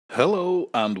Hello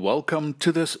and welcome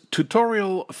to this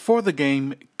tutorial for the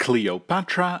game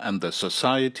Cleopatra and the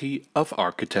Society of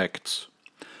Architects.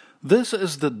 This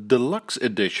is the deluxe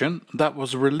edition that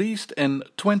was released in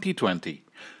 2020,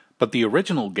 but the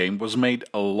original game was made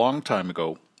a long time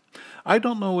ago. I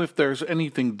don't know if there's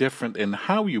anything different in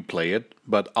how you play it,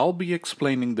 but I'll be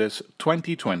explaining this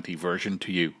 2020 version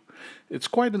to you. It's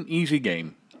quite an easy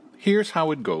game. Here's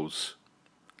how it goes.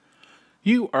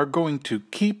 You are going to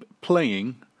keep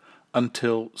playing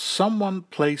until someone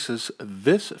places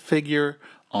this figure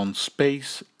on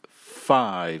space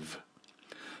 5.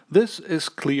 This is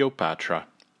Cleopatra.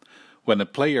 When a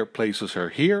player places her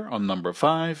here on number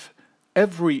 5,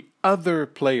 every other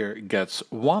player gets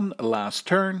one last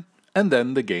turn and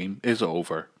then the game is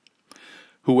over.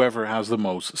 Whoever has the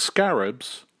most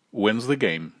scarabs wins the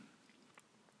game.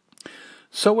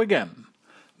 So again,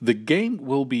 the game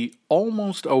will be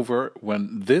almost over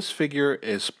when this figure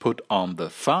is put on the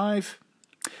 5,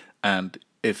 and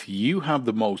if you have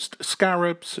the most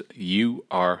scarabs, you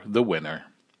are the winner.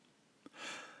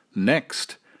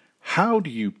 Next, how do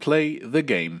you play the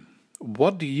game?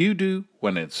 What do you do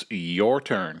when it's your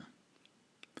turn?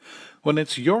 When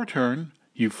it's your turn,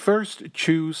 you first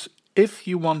choose if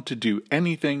you want to do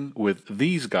anything with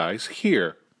these guys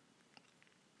here.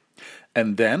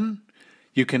 And then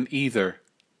you can either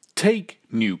take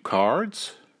new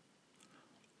cards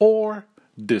or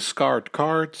discard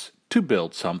cards to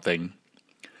build something.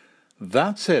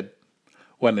 That's it.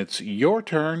 When it's your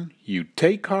turn, you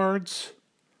take cards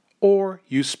or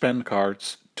you spend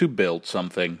cards to build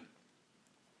something.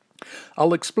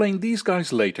 I'll explain these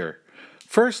guys later.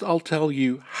 First, I'll tell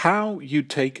you how you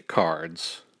take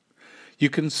cards. You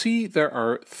can see there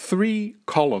are 3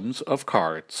 columns of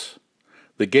cards.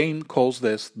 The game calls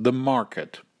this the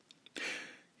market.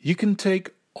 You can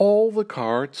take all the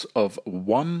cards of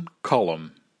one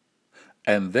column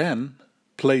and then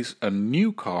place a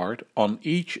new card on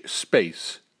each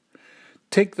space.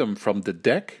 Take them from the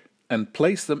deck and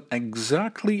place them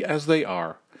exactly as they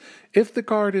are. If the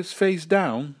card is face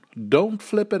down, don't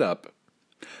flip it up.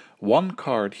 One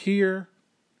card here,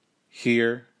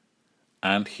 here,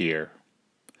 and here.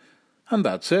 And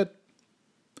that's it.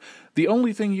 The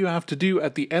only thing you have to do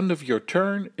at the end of your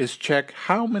turn is check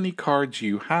how many cards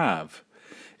you have.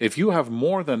 If you have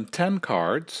more than 10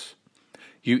 cards,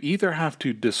 you either have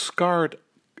to discard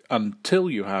until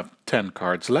you have 10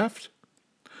 cards left,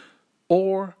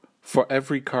 or for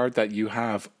every card that you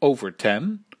have over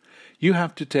 10, you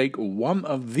have to take one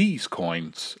of these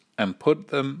coins and put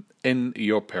them in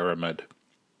your pyramid.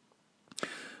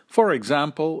 For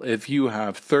example, if you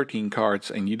have 13 cards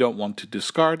and you don't want to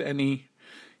discard any,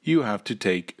 you have to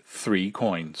take 3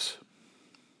 coins.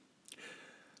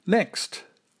 Next,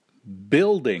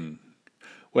 building.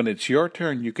 When it's your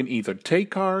turn, you can either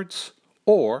take cards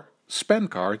or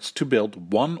spend cards to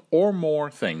build one or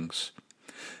more things.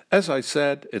 As I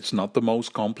said, it's not the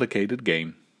most complicated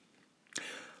game.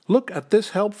 Look at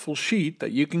this helpful sheet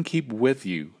that you can keep with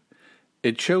you.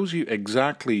 It shows you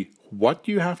exactly what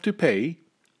you have to pay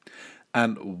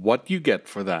and what you get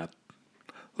for that.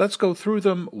 Let's go through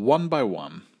them one by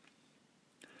one.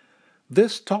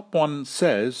 This top one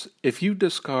says if you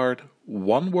discard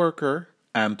 1 worker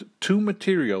and 2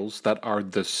 materials that are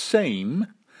the same,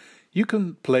 you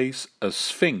can place a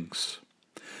sphinx.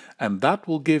 And that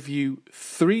will give you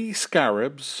 3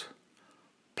 scarabs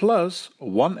plus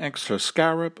 1 extra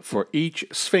scarab for each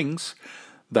sphinx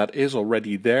that is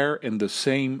already there in the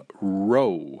same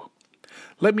row.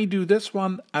 Let me do this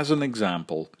one as an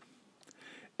example.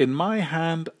 In my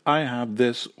hand, I have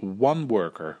this 1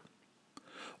 worker.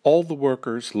 All the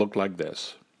workers look like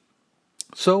this.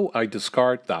 So I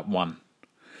discard that one.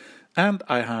 And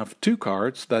I have 2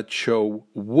 cards that show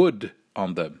wood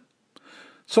on them.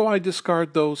 So I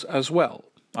discard those as well.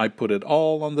 I put it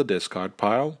all on the discard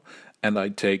pile and I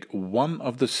take one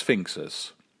of the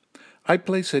sphinxes. I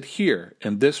place it here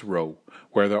in this row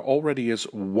where there already is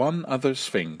 1 other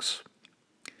sphinx.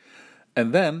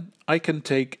 And then I can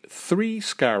take 3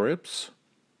 scarabs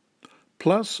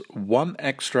plus 1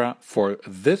 extra for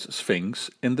this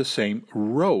sphinx in the same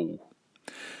row.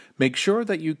 Make sure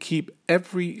that you keep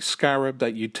every scarab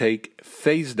that you take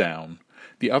face down.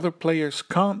 The other players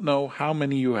can't know how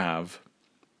many you have.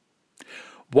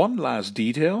 One last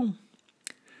detail.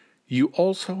 You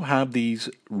also have these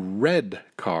red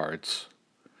cards.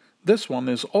 This one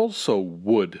is also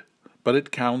wood, but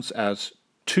it counts as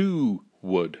 2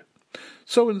 wood.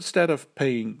 So instead of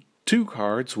paying 2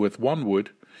 cards with 1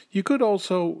 wood, you could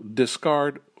also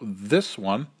discard this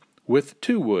one with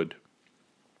 2 wood.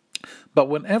 But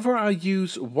whenever I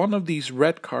use one of these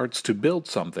red cards to build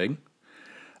something,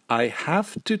 I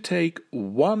have to take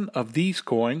one of these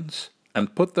coins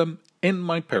and put them in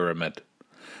my pyramid.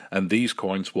 And these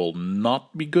coins will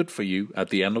not be good for you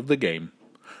at the end of the game.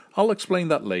 I'll explain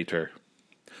that later.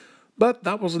 But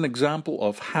that was an example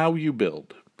of how you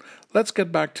build. Let's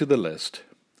get back to the list.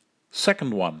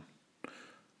 Second one.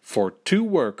 For 2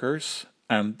 workers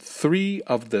and 3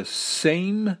 of the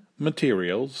same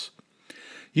materials,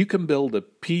 you can build a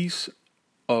piece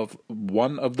of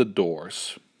one of the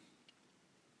doors.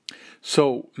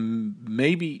 So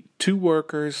maybe 2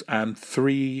 workers and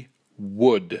 3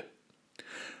 wood.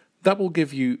 That will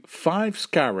give you 5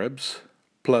 scarabs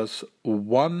plus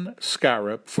 1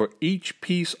 scarab for each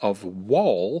piece of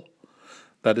wall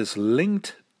that is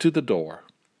linked to the door.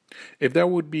 If there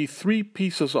would be 3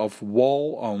 pieces of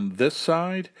wall on this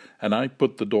side and I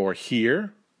put the door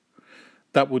here,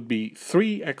 that would be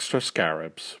 3 extra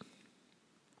scarabs.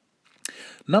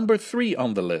 Number 3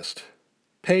 on the list.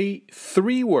 Pay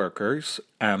 3 workers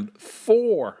and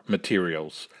 4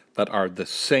 materials that are the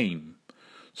same.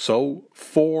 So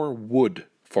 4 wood,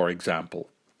 for example.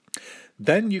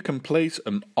 Then you can place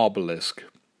an obelisk.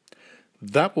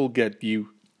 That will get you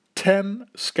 10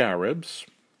 scarabs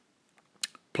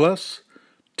plus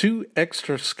 2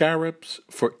 extra scarabs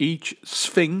for each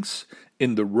sphinx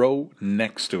in the row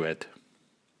next to it.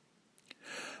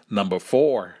 Number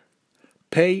 4.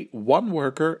 Pay 1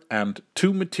 worker and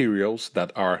 2 materials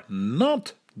that are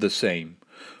not the same.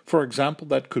 For example,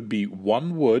 that could be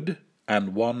 1 wood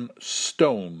and 1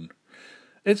 stone.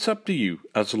 It's up to you,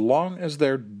 as long as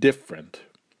they're different.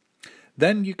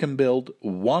 Then you can build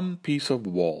 1 piece of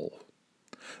wall.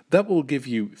 That will give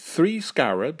you 3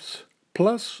 scarabs,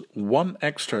 plus 1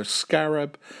 extra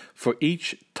scarab for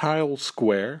each tile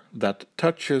square that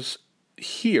touches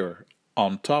here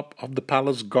on top of the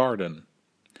palace garden.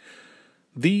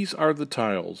 These are the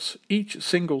tiles. Each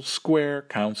single square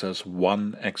counts as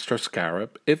 1 extra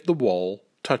scarab if the wall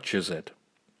touches it.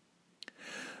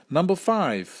 Number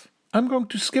 5. I'm going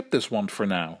to skip this one for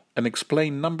now and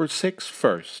explain number 6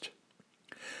 first.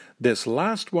 This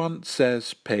last one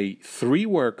says pay 3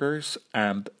 workers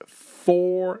and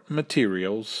 4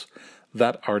 materials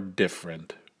that are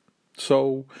different.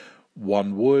 So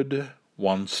 1 wood,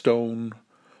 1 stone,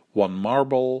 1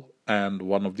 marble, and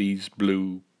 1 of these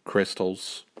blue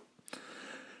crystals.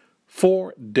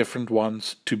 4 different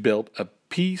ones to build a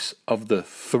piece of the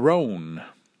throne.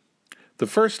 The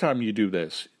first time you do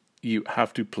this, you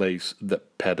have to place the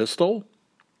pedestal,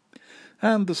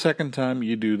 and the second time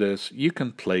you do this, you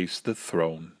can place the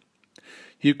throne.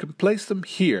 You can place them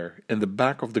here in the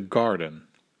back of the garden.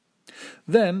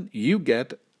 Then you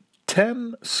get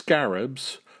 10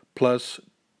 scarabs plus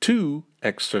 2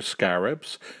 extra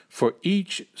scarabs for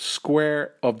each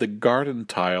square of the garden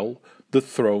tile the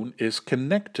throne is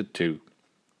connected to.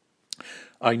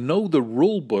 I know the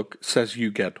rule book says you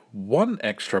get 1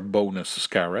 extra bonus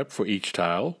scarab for each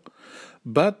tile,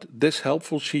 but this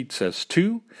helpful sheet says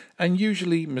 2, and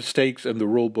usually mistakes in the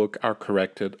rulebook are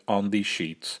corrected on these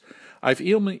sheets. I've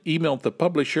emailed the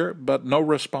publisher, but no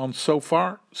response so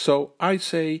far, so I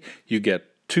say you get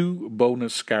 2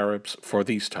 bonus scarabs for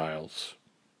these tiles.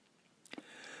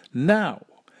 Now,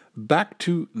 back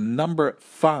to number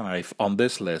 5 on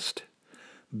this list.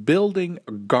 Building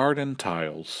garden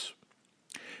tiles.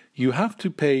 You have to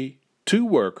pay 2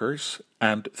 workers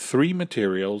and 3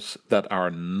 materials that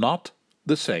are not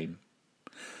the same.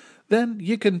 Then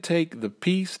you can take the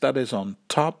piece that is on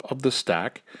top of the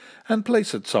stack and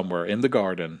place it somewhere in the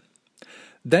garden.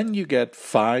 Then you get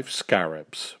 5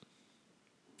 scarabs.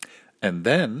 And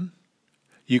then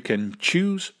you can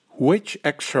choose which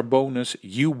extra bonus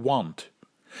you want.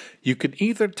 You can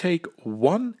either take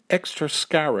 1 extra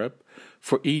scarab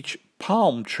for each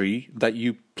palm tree that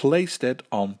you placed it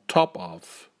on top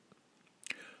of.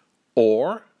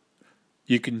 Or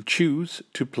you can choose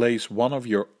to place one of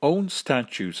your own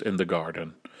statues in the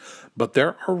garden. But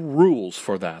there are rules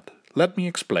for that. Let me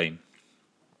explain.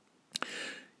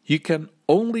 You can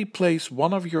only place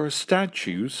one of your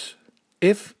statues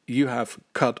if you have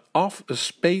cut off a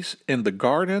space in the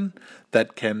garden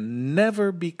that can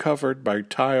never be covered by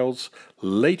tiles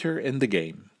later in the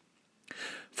game.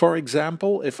 For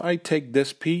example, if I take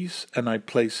this piece and I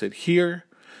place it here,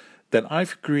 then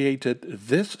I've created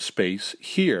this space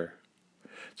here.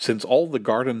 Since all the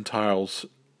garden tiles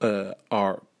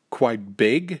are quite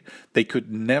big, they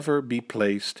could never be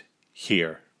placed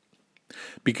here.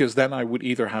 Because then I would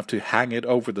either have to hang it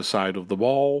over the side of the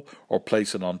wall or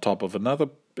place it on top of another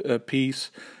piece,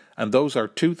 and those are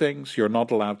 2 things you're not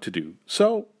allowed to do.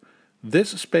 So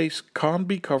this space can't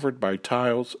be covered by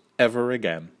tiles ever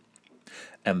again.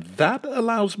 And that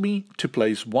allows me to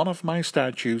place one of my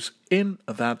statues in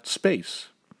that space.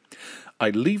 I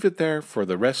leave it there for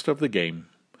the rest of the game.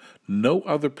 No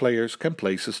other players can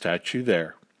place a statue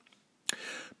there.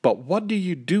 But what do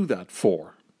you do that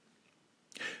for?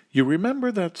 You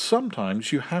remember that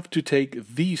sometimes you have to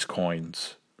take these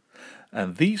coins.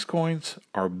 And these coins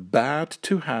are bad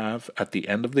to have at the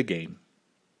end of the game.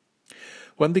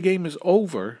 When the game is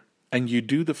over and you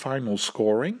do the final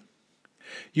scoring,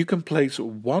 you can place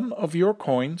one of your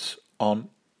coins on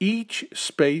each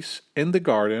space in the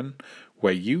garden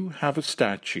where you have a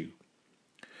statue.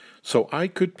 So I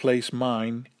could place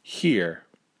mine here.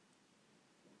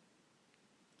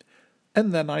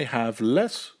 And then I have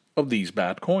less of these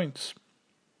bad coins.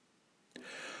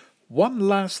 One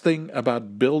last thing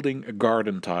about building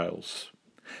garden tiles.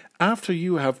 After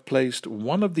you have placed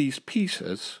one of these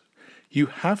pieces, you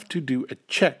have to do a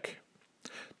check.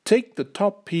 Take the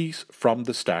top piece from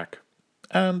the stack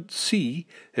and see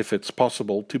if it's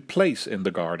possible to place in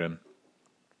the garden.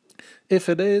 If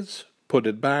it is, put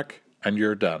it back and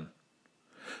you're done.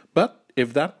 But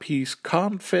if that piece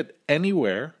can't fit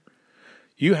anywhere,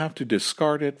 you have to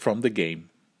discard it from the game.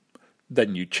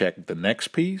 Then you check the next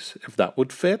piece if that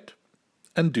would fit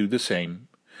and do the same.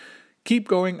 Keep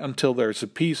going until there's a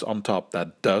piece on top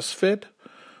that does fit,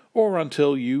 or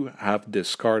until you have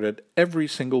discarded every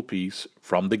single piece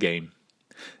from the game.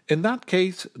 In that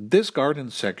case, this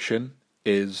garden section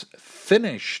is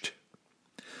finished.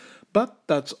 But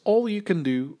that's all you can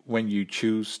do when you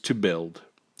choose to build.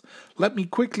 Let me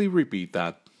quickly repeat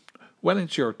that. When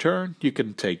it's your turn, you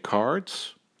can take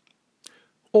cards,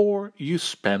 or you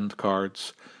spend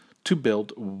cards to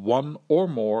build one or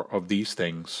more of these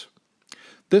things.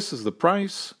 This is the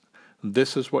price,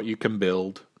 this is what you can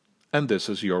build, and this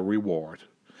is your reward.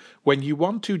 When you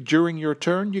want to during your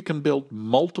turn, you can build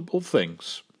multiple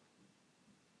things.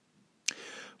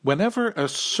 Whenever a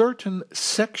certain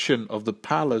section of the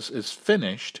palace is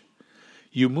finished,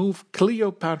 you move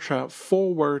Cleopatra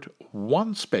forward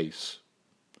one space.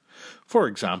 For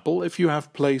example, if you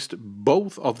have placed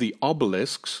both of the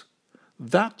obelisks,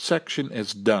 that section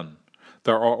is done.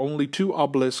 There are only 2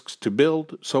 obelisks to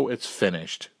build, so it's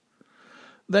finished.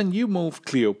 Then you move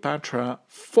Cleopatra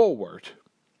forward.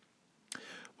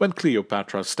 When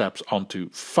Cleopatra steps onto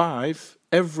 5,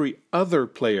 every other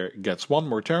player gets one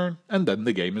more turn, and then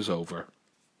the game is over.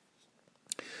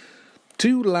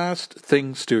 2 last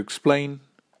things to explain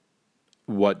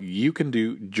what you can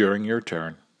do during your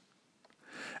turn.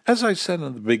 As I said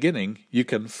in the beginning, you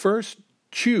can first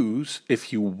choose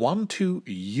if you want to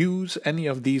use any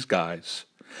of these guys.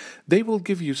 They will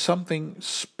give you something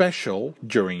special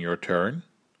during your turn,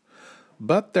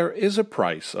 but there is a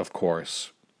price, of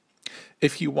course.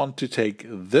 If you want to take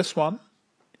this one,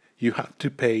 you have to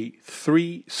pay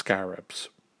 3 scarabs.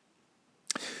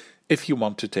 If you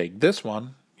want to take this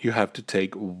one, you have to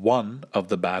take 1 of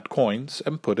the bad coins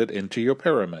and put it into your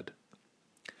pyramid.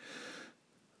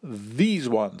 These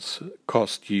ones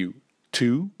cost you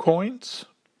 2 coins.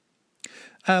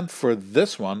 And for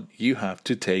this one, you have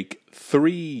to take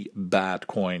 3 bad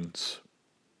coins.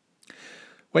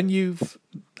 When you've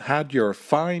had your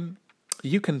fine,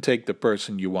 you can take the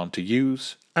person you want to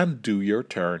use and do your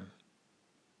turn.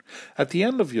 At the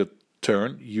end of your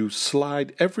turn, you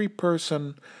slide every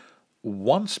person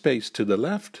 1 space to the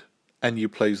left and you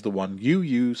place the one you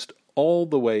used all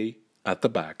the way at the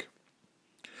back.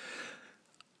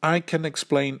 I can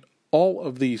explain all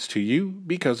of these to you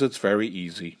because it's very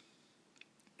easy.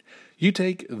 You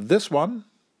take this one,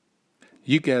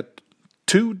 you get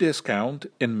 2 discount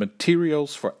in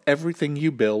materials for everything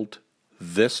you build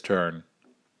this turn.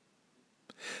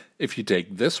 If you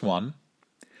take this one,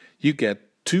 you get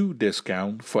 2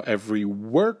 discount for every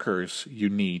workers you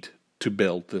need to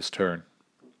build this turn.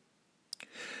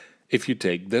 If you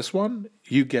take this one,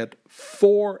 you get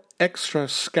 4 extra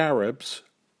scarabs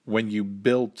when you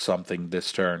build something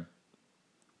this turn.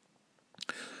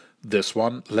 This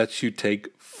one lets you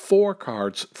take 4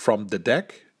 cards from the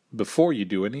deck before you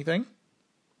do anything.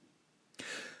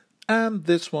 And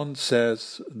this one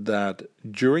says that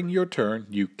during your turn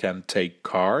you can take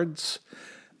cards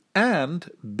and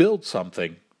build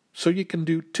something. So you can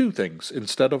do 2 things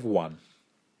instead of 1.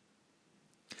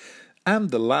 And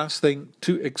the last thing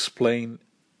to explain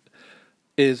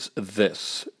is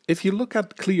this. If you look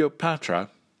at Cleopatra,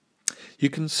 you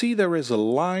can see there is a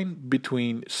line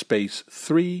between space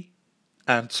 3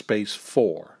 and space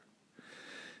 4.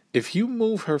 If you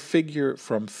move her figure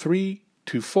from 3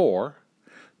 to 4,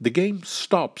 the game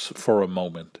stops for a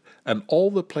moment and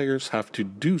all the players have to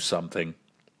do something.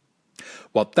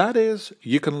 What that is,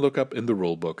 you can look up in the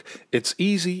rulebook. It's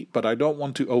easy, but I don't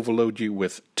want to overload you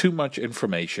with too much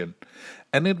information,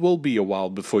 and it will be a while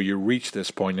before you reach this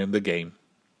point in the game.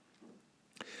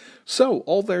 So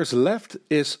all there's left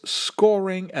is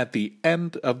scoring at the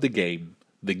end of the game.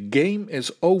 The game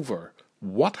is over.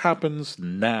 What happens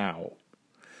now?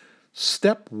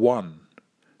 Step 1.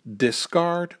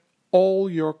 Discard all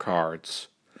your cards.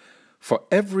 For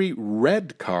every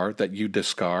red card that you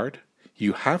discard,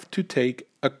 you have to take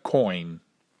a coin.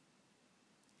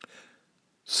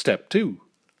 Step 2.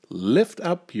 Lift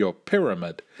up your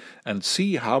pyramid and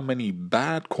see how many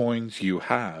bad coins you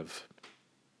have.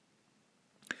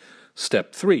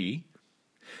 Step 3.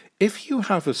 If you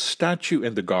have a statue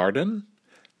in the garden,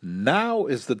 now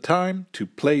is the time to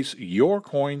place your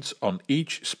coins on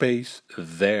each space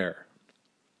there.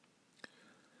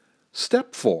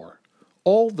 Step 4.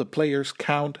 All the players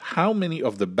count how many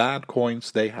of the bad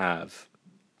coins they have.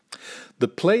 The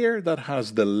player that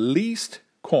has the least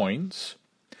coins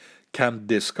can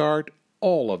discard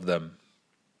all of them.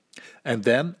 And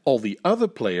then all the other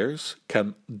players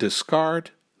can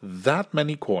discard that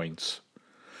many coins.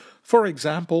 For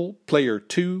example, player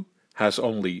 2 has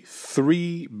only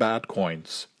 3 bad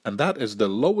coins, and that is the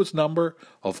lowest number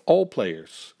of all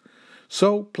players.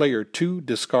 So player 2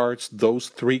 discards those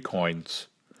 3 coins.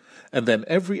 And then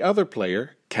every other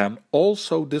player can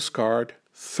also discard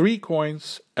 3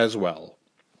 coins as well.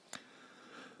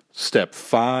 Step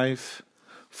 5.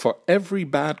 For every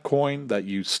bad coin that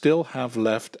you still have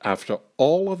left after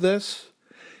all of this,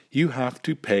 you have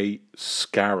to pay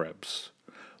scarabs.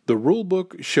 The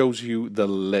rulebook shows you the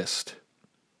list.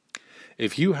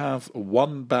 If you have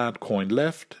 1 bad coin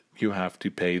left, you have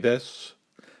to pay this,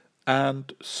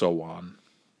 and so on.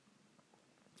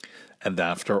 And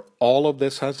after all of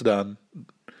this has done,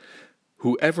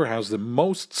 whoever has the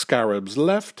most scarabs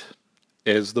left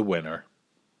is the winner.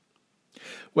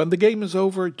 When the game is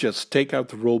over, just take out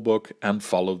the rulebook and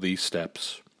follow these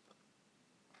steps.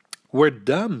 We're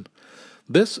done.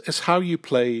 This is how you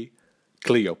play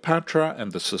Cleopatra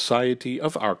and the Society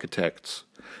of Architects.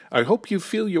 I hope you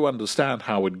feel you understand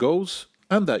how it goes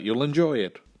and that you'll enjoy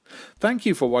it. Thank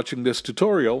you for watching this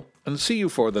tutorial and see you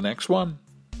for the next one.